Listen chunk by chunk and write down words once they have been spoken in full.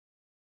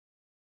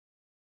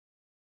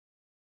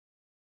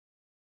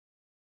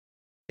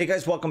Hey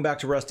guys, welcome back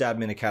to Rust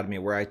Admin Academy,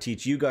 where I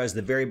teach you guys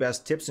the very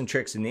best tips and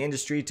tricks in the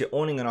industry to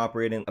owning and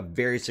operating a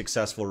very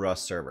successful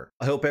Rust server.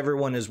 I hope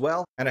everyone is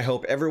well, and I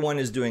hope everyone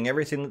is doing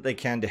everything that they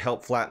can to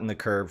help flatten the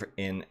curve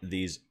in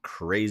these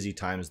crazy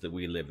times that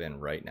we live in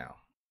right now.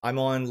 I'm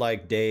on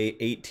like day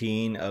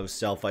 18 of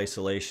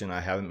self-isolation.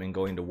 I haven't been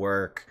going to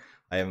work.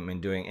 I haven't been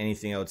doing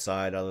anything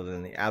outside other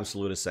than the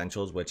absolute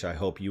essentials, which I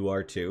hope you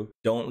are too.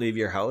 Don't leave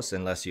your house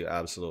unless you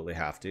absolutely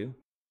have to.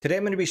 Today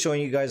I'm going to be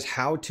showing you guys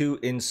how to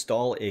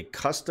install a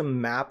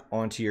custom map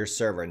onto your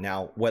server.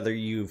 Now, whether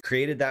you've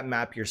created that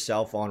map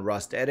yourself on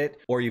Rust Edit,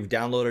 or you've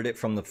downloaded it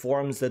from the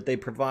forums that they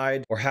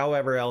provide, or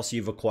however else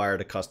you've acquired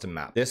a custom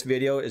map. This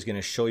video is going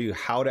to show you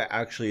how to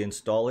actually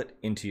install it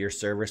into your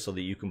server so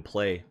that you can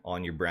play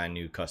on your brand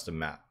new custom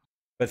map.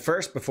 But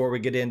first, before we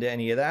get into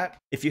any of that,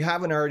 if you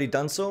haven't already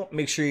done so,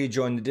 make sure you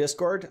join the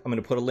Discord. I'm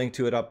going to put a link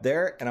to it up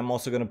there, and I'm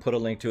also going to put a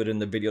link to it in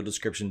the video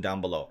description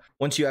down below.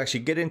 Once you actually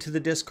get into the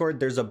Discord,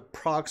 there's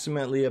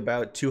approximately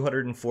about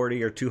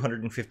 240 or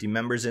 250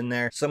 members in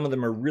there. Some of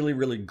them are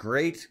really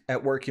great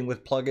at working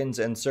with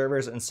plugins and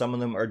servers, and some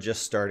of them are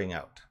just starting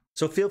out.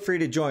 So feel free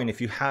to join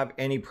if you have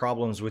any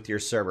problems with your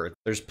server.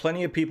 There's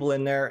plenty of people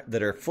in there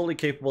that are fully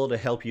capable to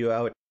help you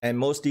out. And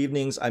most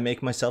evenings I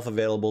make myself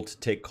available to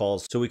take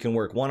calls so we can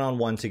work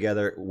one-on-one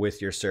together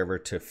with your server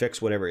to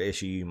fix whatever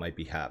issue you might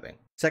be having.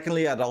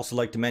 Secondly, I'd also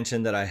like to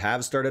mention that I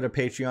have started a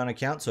Patreon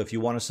account. So if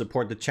you want to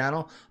support the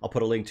channel, I'll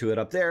put a link to it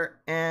up there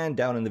and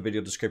down in the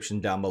video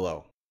description down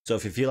below. So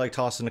if you feel like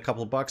tossing a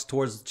couple of bucks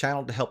towards the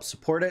channel to help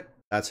support it,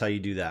 that's how you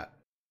do that.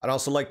 I'd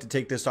also like to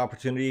take this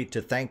opportunity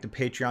to thank the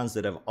Patreons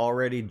that have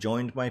already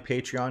joined my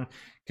Patreon.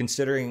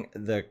 Considering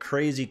the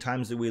crazy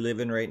times that we live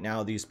in right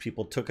now, these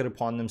people took it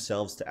upon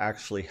themselves to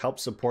actually help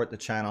support the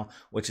channel,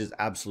 which is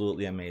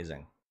absolutely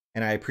amazing.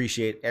 And I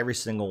appreciate every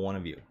single one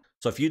of you.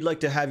 So if you'd like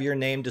to have your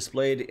name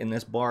displayed in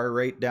this bar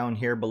right down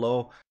here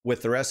below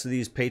with the rest of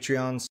these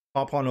Patreons,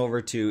 hop on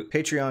over to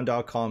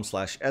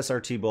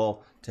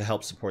patreon.com/SrtBull to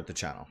help support the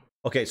channel.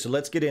 Okay, so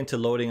let's get into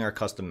loading our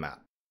custom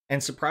map.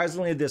 And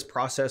surprisingly, this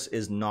process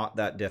is not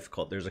that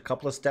difficult. There's a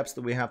couple of steps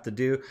that we have to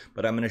do,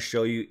 but I'm going to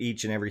show you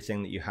each and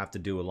everything that you have to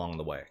do along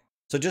the way.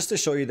 So just to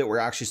show you that we're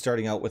actually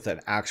starting out with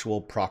an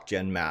actual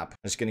ProcGen map,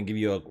 I'm just going to give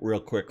you a real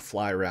quick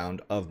fly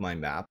around of my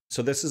map.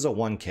 So this is a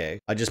 1K.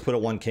 I just put a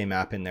 1K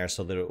map in there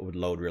so that it would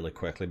load really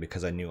quickly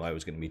because I knew I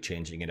was going to be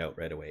changing it out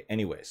right away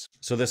anyways.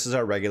 So this is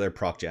our regular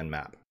ProcGen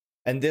map.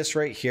 And this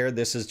right here,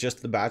 this is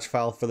just the batch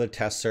file for the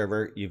test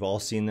server. You've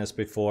all seen this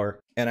before,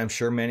 and I'm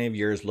sure many of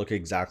yours look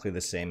exactly the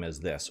same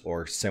as this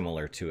or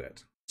similar to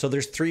it. So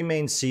there's three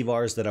main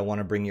CVARs that I want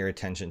to bring your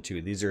attention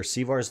to. These are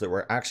CVARs that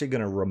we're actually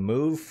going to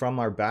remove from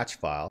our batch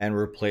file and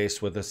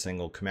replace with a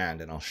single command,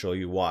 and I'll show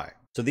you why.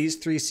 So these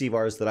three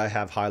CVARs that I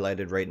have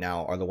highlighted right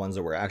now are the ones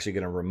that we're actually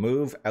going to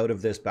remove out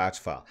of this batch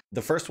file.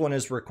 The first one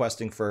is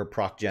requesting for a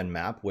ProcGen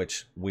map,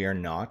 which we are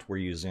not. We're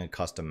using a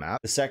custom map.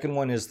 The second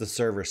one is the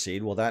server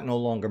seed. Well, that no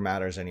longer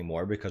matters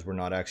anymore because we're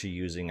not actually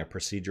using a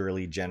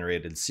procedurally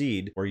generated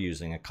seed. We're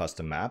using a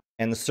custom map.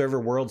 And the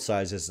server world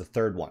size is the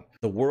third one.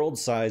 The world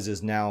size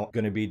is now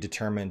going to be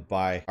determined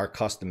by our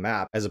custom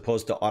map as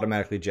opposed to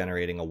automatically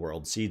generating a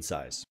world seed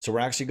size. So we're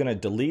actually going to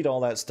delete all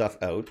that stuff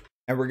out.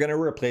 And we're going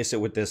to replace it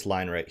with this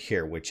line right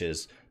here, which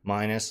is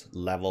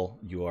 -level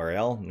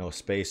URL, no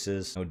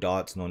spaces, no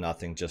dots, no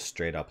nothing, just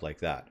straight up like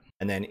that.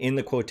 And then in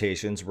the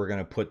quotations, we're going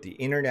to put the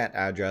internet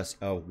address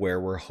of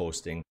where we're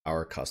hosting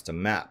our custom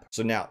map.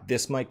 So now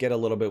this might get a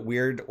little bit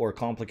weird or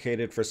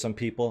complicated for some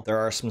people. There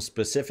are some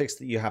specifics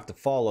that you have to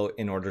follow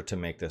in order to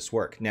make this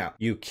work. Now,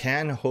 you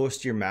can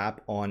host your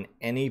map on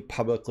any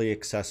publicly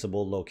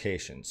accessible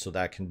location. So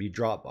that can be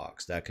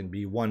Dropbox, that can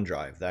be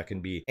OneDrive, that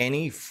can be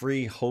any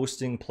free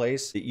hosting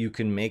place that you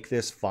can make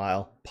this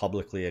file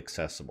publicly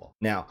accessible.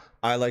 Now,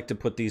 I like to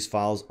put these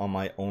files on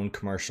my own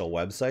commercial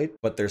website,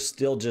 but they're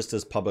still just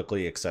as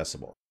publicly accessible.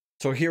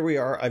 So here we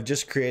are. I've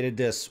just created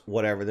this,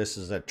 whatever. This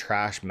is a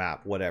trash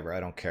map, whatever. I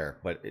don't care.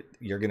 But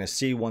you're going to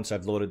see once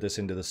I've loaded this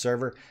into the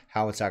server,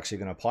 how it's actually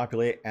going to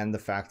populate and the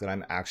fact that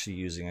I'm actually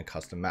using a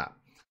custom map.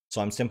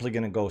 So I'm simply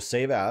going to go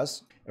save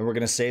as, and we're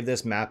going to save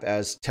this map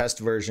as test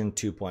version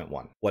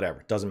 2.1,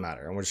 whatever. Doesn't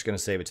matter. And we're just going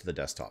to save it to the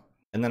desktop.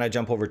 And then I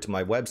jump over to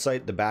my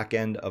website, the back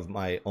end of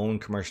my own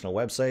commercial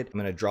website. I'm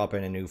going to drop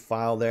in a new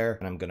file there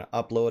and I'm going to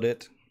upload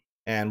it.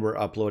 And we're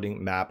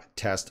uploading map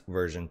test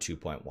version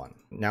 2.1.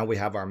 Now we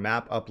have our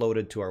map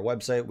uploaded to our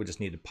website. We just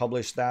need to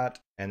publish that.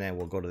 And then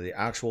we'll go to the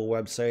actual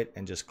website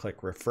and just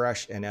click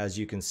refresh. And as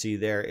you can see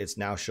there, it's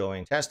now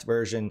showing test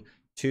version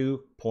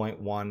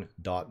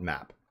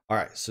 2.1.map. All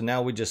right, so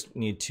now we just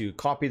need to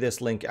copy this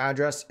link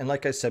address. And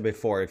like I said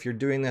before, if you're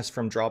doing this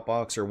from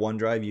Dropbox or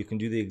OneDrive, you can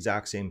do the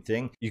exact same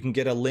thing. You can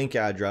get a link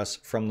address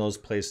from those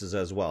places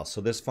as well. So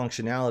this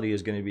functionality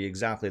is going to be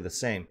exactly the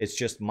same. It's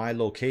just my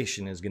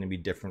location is going to be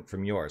different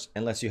from yours,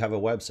 unless you have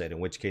a website, in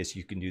which case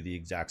you can do the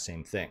exact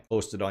same thing.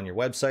 Post it on your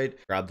website,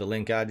 grab the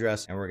link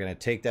address, and we're going to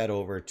take that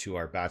over to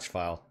our batch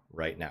file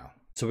right now.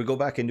 So we go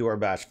back into our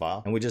batch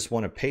file and we just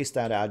want to paste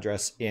that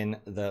address in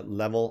the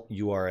level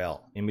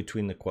URL in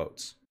between the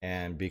quotes.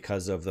 And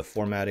because of the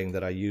formatting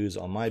that I use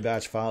on my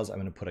batch files, I'm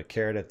going to put a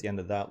caret at the end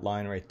of that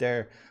line right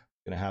there.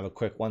 I'm going to have a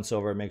quick once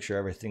over, make sure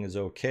everything is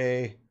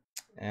okay.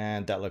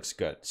 And that looks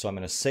good. So I'm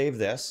going to save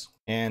this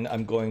and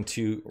I'm going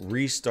to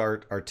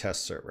restart our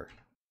test server.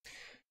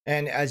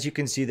 And as you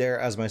can see there,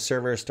 as my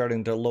server is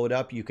starting to load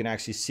up, you can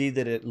actually see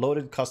that it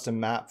loaded custom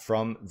map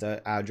from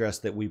the address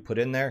that we put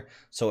in there.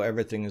 So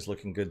everything is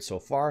looking good so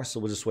far. So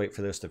we'll just wait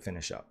for this to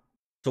finish up.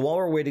 So while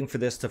we're waiting for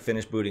this to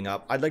finish booting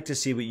up, I'd like to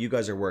see what you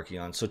guys are working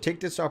on. So take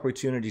this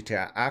opportunity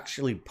to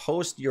actually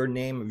post your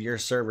name of your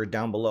server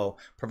down below,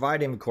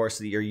 providing of course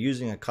that you're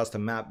using a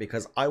custom map,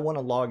 because I want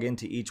to log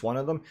into each one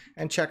of them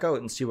and check out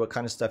and see what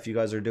kind of stuff you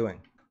guys are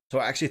doing. So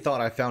I actually thought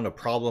I found a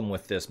problem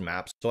with this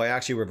map. So I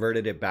actually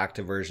reverted it back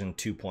to version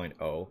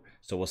 2.0.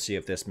 So we'll see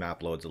if this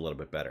map loads a little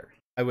bit better.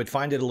 I would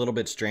find it a little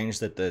bit strange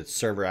that the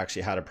server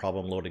actually had a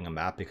problem loading a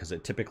map, because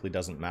it typically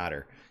doesn't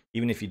matter.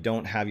 Even if you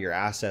don't have your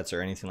assets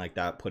or anything like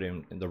that put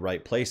in the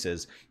right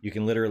places, you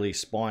can literally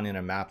spawn in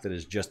a map that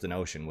is just an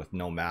ocean with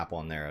no map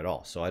on there at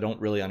all. So I don't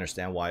really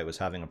understand why it was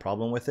having a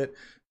problem with it,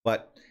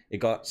 but it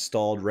got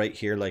stalled right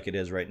here like it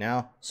is right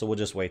now. So we'll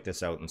just wait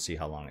this out and see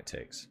how long it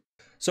takes.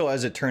 So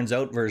as it turns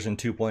out, version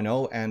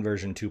 2.0 and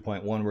version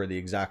 2.1 were the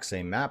exact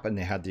same map and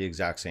they had the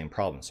exact same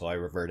problem. So I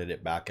reverted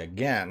it back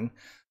again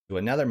to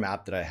another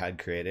map that I had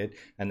created,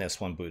 and this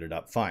one booted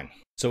up fine.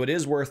 So it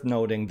is worth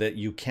noting that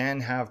you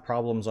can have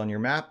problems on your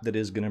map that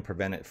is going to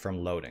prevent it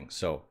from loading.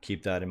 So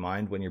keep that in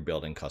mind when you're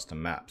building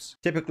custom maps.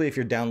 Typically, if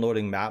you're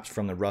downloading maps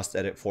from the Rust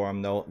edit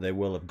forum though, they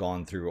will have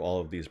gone through all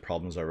of these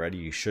problems already.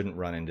 You shouldn't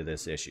run into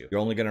this issue.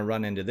 You're only going to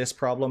run into this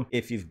problem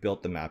if you've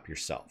built the map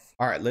yourself.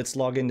 All right, let's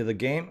log into the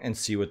game and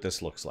see what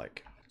this looks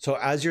like. So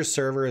as your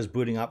server is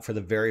booting up for the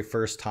very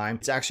first time,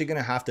 it's actually going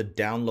to have to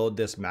download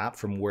this map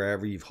from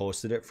wherever you've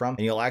hosted it from.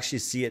 And you'll actually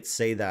see it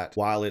say that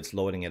while it's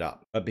loading it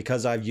up. But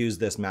because I've used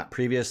this map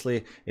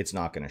previously, it's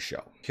not going to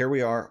show. Here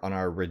we are on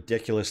our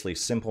ridiculously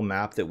simple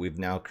map that we've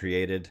now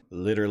created.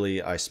 Literally,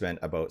 I spent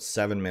about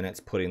 7 minutes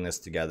putting this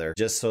together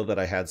just so that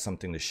I had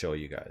something to show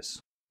you guys.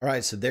 All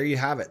right, so there you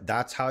have it.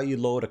 That's how you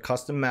load a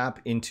custom map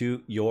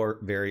into your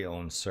very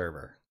own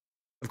server.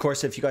 Of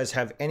course, if you guys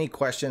have any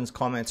questions,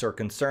 comments, or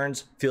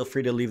concerns, feel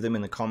free to leave them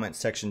in the comment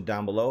section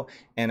down below.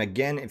 And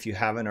again, if you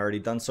haven't already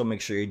done so, make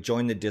sure you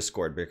join the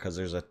Discord, because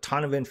there's a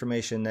ton of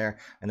information there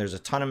and there's a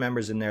ton of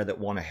members in there that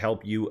want to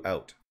help you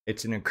out.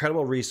 It's an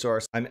incredible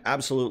resource. I'm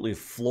absolutely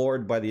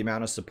floored by the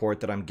amount of support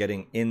that I'm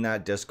getting in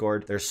that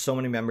Discord. There's so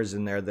many members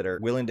in there that are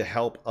willing to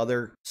help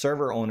other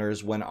server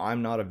owners when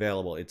I'm not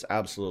available. It's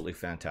absolutely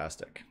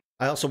fantastic.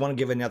 I also want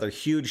to give another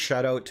huge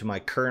shout out to my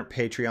current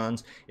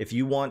Patreons. If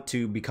you want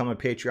to become a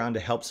Patreon to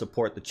help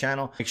support the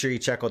channel, make sure you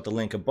check out the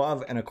link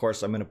above. And of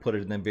course, I'm going to put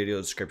it in the video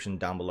description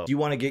down below. If you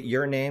want to get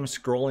your name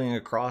scrolling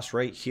across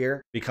right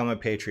here, become a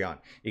Patreon.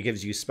 It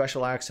gives you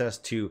special access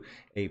to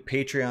a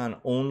Patreon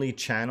only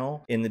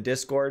channel in the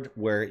Discord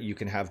where you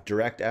can have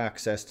direct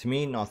access to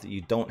me. Not that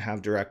you don't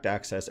have direct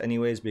access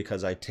anyways,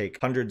 because I take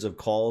hundreds of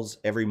calls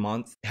every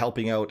month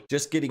helping out,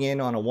 just getting in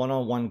on a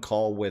one-on-one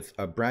call with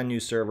a brand new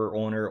server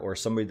owner or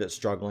somebody that's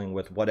struggling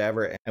with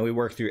whatever, and we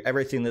work through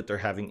everything that they're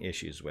having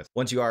issues with.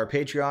 Once you are a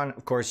Patreon,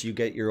 of course, you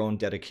get your own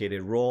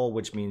dedicated role,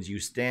 which means you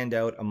stand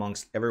out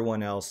amongst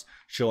everyone else,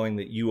 showing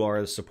that you are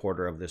a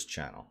supporter of this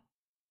channel.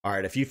 All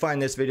right, if you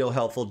find this video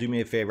helpful, do me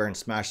a favor and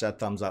smash that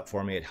thumbs up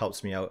for me. It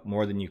helps me out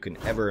more than you can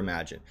ever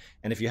imagine.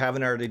 And if you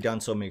haven't already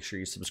done so, make sure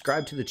you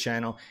subscribe to the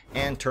channel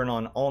and turn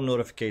on all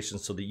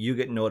notifications so that you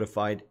get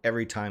notified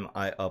every time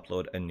I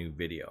upload a new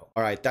video.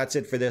 All right, that's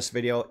it for this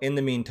video. In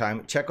the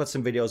meantime, check out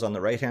some videos on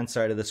the right-hand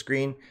side of the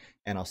screen,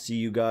 and I'll see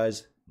you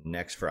guys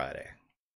next Friday.